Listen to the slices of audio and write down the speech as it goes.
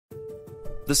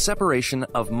The separation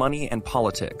of money and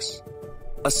politics.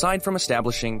 Aside from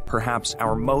establishing perhaps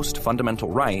our most fundamental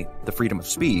right, the freedom of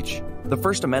speech, the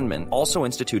First Amendment also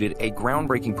instituted a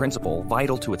groundbreaking principle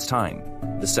vital to its time: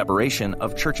 the separation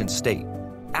of church and state.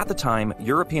 At the time,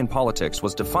 European politics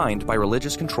was defined by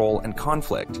religious control and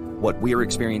conflict. What we are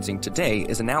experiencing today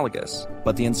is analogous,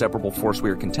 but the inseparable force we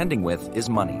are contending with is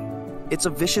money. It's a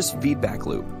vicious feedback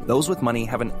loop. Those with money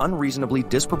have an unreasonably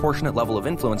disproportionate level of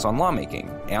influence on lawmaking,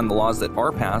 and the laws that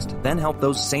are passed then help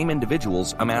those same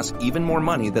individuals amass even more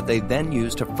money that they then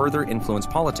use to further influence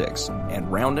politics, and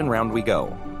round we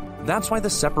go. That's why the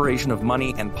separation of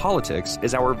money and politics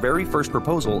is our very first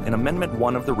proposal in Amendment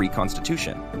 1 of the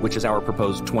Reconstitution, which is our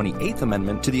proposed 28th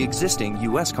Amendment to the existing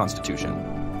U.S. Constitution.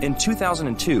 In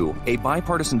 2002, a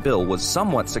bipartisan bill was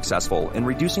somewhat successful in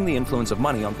reducing the influence of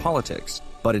money on politics.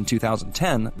 But in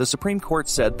 2010, the Supreme Court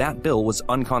said that bill was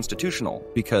unconstitutional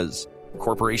because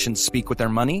corporations speak with their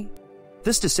money?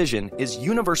 This decision is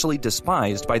universally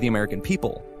despised by the American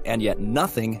people, and yet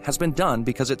nothing has been done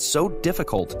because it's so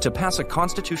difficult to pass a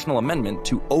constitutional amendment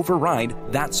to override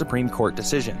that Supreme Court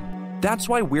decision. That's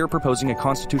why we're proposing a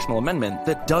constitutional amendment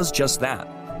that does just that.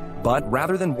 But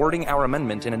rather than wording our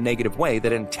amendment in a negative way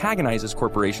that antagonizes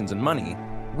corporations and money,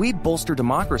 we bolster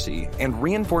democracy and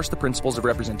reinforce the principles of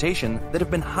representation that have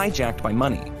been hijacked by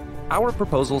money. Our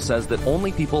proposal says that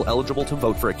only people eligible to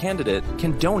vote for a candidate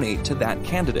can donate to that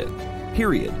candidate.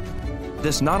 Period.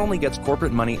 This not only gets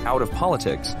corporate money out of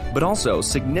politics, but also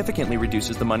significantly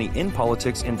reduces the money in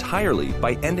politics entirely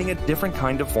by ending a different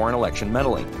kind of foreign election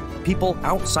meddling. People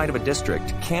outside of a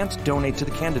district can't donate to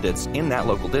the candidates in that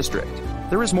local district.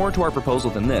 There is more to our proposal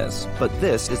than this, but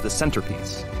this is the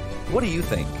centerpiece. What do you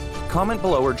think? Comment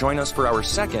below or join us for our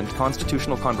second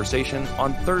constitutional conversation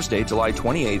on Thursday, July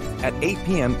 28th at 8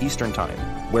 p.m. Eastern Time,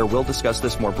 where we'll discuss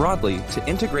this more broadly to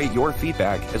integrate your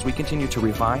feedback as we continue to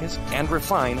revise and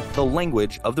refine the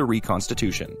language of the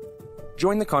Reconstitution.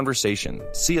 Join the conversation.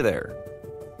 See you there.